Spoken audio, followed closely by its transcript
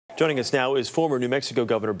Joining us now is former New Mexico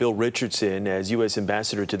Governor Bill Richardson. As U.S.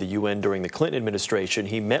 ambassador to the UN during the Clinton administration,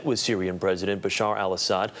 he met with Syrian President Bashar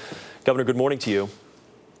al-Assad. Governor, good morning to you.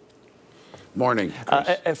 Morning.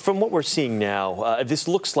 From what we're seeing now, this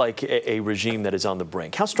looks like a regime that is on the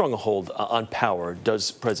brink. How strong a hold on power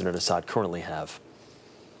does President Assad currently have?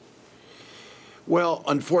 Well,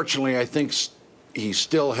 unfortunately, I think he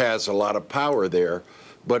still has a lot of power there.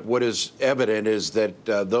 But what is evident is that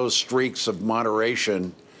those streaks of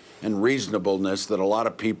moderation and reasonableness that a lot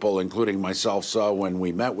of people, including myself, saw when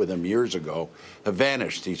we met with him years ago, have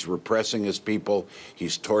vanished. He's repressing his people.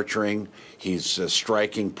 He's torturing. He's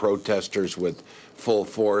striking protesters with full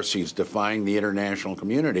force. He's defying the international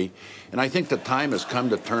community. And I think the time has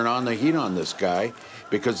come to turn on the heat on this guy,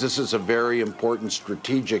 because this is a very important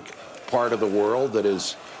strategic part of the world that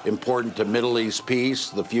is important to Middle East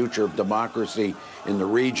peace, the future of democracy in the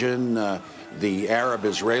region, the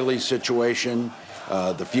Arab-Israeli situation,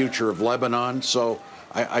 the future of Lebanon. So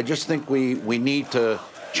I just think we need to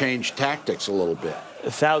change tactics a little bit.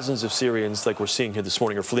 Thousands of Syrians, like we're seeing here this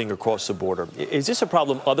morning, are fleeing across the border. Is this a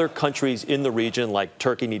problem other countries in the region, like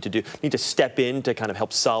Turkey, need to step in to kind of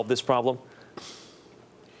help solve this problem?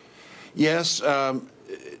 Yes.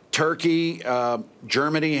 Turkey,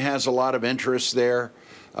 Germany has a lot of interest there.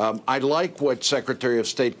 I like what Secretary of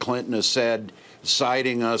State Clinton has said,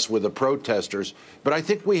 siding us with the protesters. But I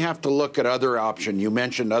think we have to look at other options. You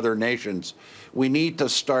mentioned other nations. We need to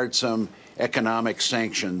start some economic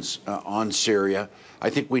sanctions on Syria. I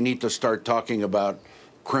think we need to start talking about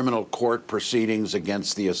criminal court proceedings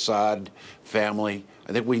against the Assad family.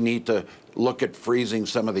 I think we need to look at freezing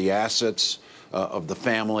some of the assets of the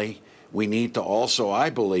family. We need to also, I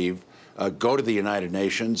believe, go to the United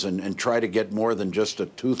Nations and try to get more than just a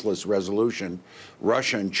toothless resolution.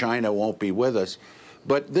 Russia and China won't be with us.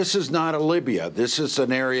 But this is not a Libya. This is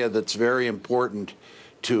an area that's very important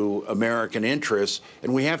to American interests.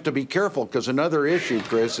 And we have to be careful, because another issue,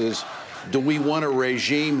 Chris, is do we want a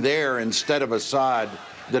regime there instead of Assad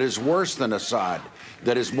that is worse than Assad,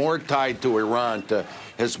 that is more tied to Iran, to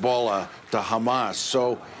Hezbollah, to Hamas?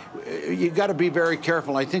 So you've got to be very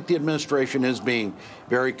careful. I think the administration is being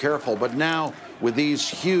very careful. But now, with these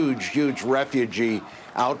huge refugee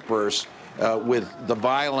outbursts, with the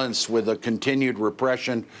violence, with the continued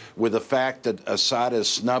repression, with the fact that Assad is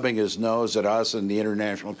snubbing his nose at us and the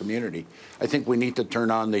international community, I think we need to turn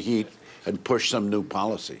on the heat and push some new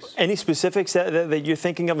policies. Any specifics that you're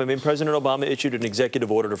thinking of? I mean, President Obama issued an executive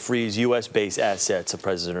order to freeze U.S.-based assets of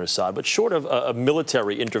President Assad, but short of a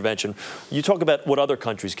military intervention, you talk about what other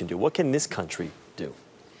countries can do. What can this country do?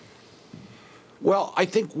 Well, I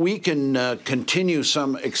think we can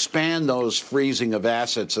expand those freezing of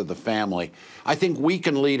assets of the family. I think we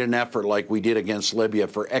can lead an effort like we did against Libya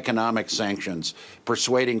for economic sanctions,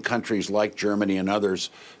 persuading countries like Germany and others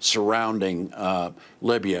surrounding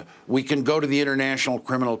Libya. We can go to the International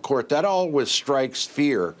Criminal Court. That always strikes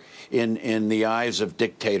fear in the eyes of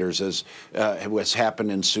dictators, as has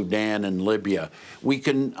happened in Sudan and Libya. We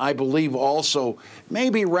can, I believe, also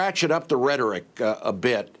maybe ratchet up the rhetoric a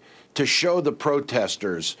bit to show the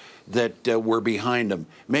protesters that we're behind them.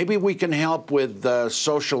 Maybe we can help with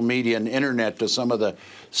social media and internet to some of the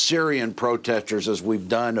Syrian protesters, as we've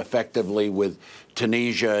done effectively with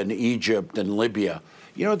Tunisia and Egypt and Libya.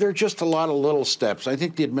 You know, there are just a lot of little steps. I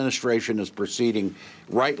think the administration is proceeding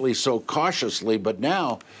rightly so cautiously, but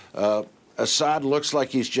now Assad looks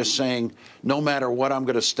like he's just saying, no matter what, I'm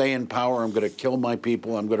going to stay in power, I'm going to kill my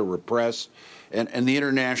people, I'm going to repress. And the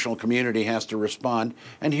international community has to respond.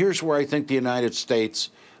 And here's where I think the United States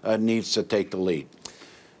needs to take the lead.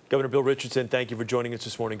 Governor Bill Richardson, thank you for joining us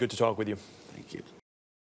this morning. Good to talk with you. Thank you.